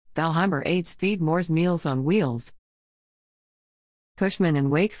Thalheimer aids Feed More's Meals on Wheels. Cushman &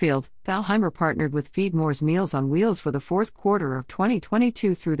 Wakefield, Thalheimer partnered with Feed More's Meals on Wheels for the fourth quarter of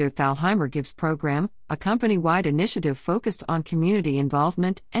 2022 through their Thalheimer Gives program, a company-wide initiative focused on community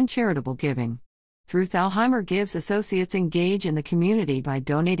involvement and charitable giving. Through Thalheimer Gives, associates engage in the community by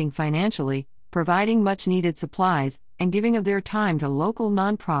donating financially, providing much-needed supplies, and giving of their time to local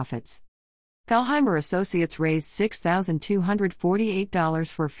nonprofits. Thalheimer associates raised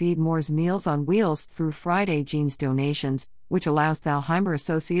 $6,248 for Feed More's Meals on Wheels through Friday Jeans donations, which allows Thalheimer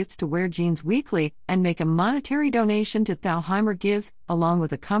associates to wear jeans weekly and make a monetary donation to Thalheimer Gives, along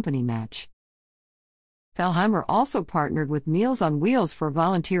with a company match. Thalheimer also partnered with Meals on Wheels for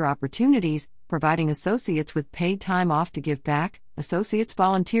volunteer opportunities, providing associates with paid time off to give back. Associates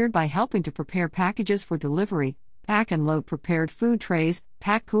volunteered by helping to prepare packages for delivery, pack and load prepared food trays,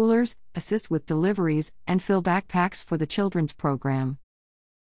 pack coolers, assist with deliveries, and fill backpacks for the children's program.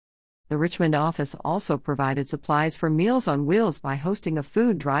 The Richmond office also provided supplies for Meals on Wheels by hosting a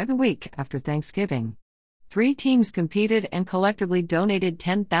food drive the week after Thanksgiving. 3 teams competed and collectively donated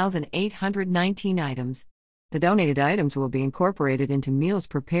 10,819 items. The donated items will be incorporated into meals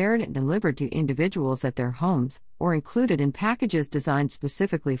prepared and delivered to individuals at their homes, or included in packages designed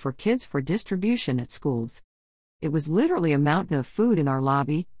specifically for kids for distribution at schools. "It was literally a mountain of food in our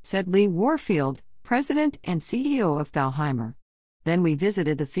lobby," said Lee Warfield, president and CEO of Thalheimer. "Then we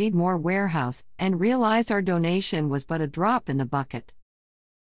visited the Feed More warehouse and realized our donation was but a drop in the bucket."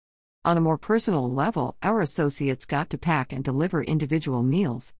 On a more personal level, our associates got to pack and deliver individual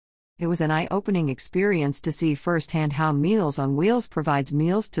meals. It was an eye-opening experience to see firsthand how Meals on Wheels provides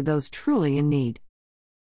meals to those truly in need.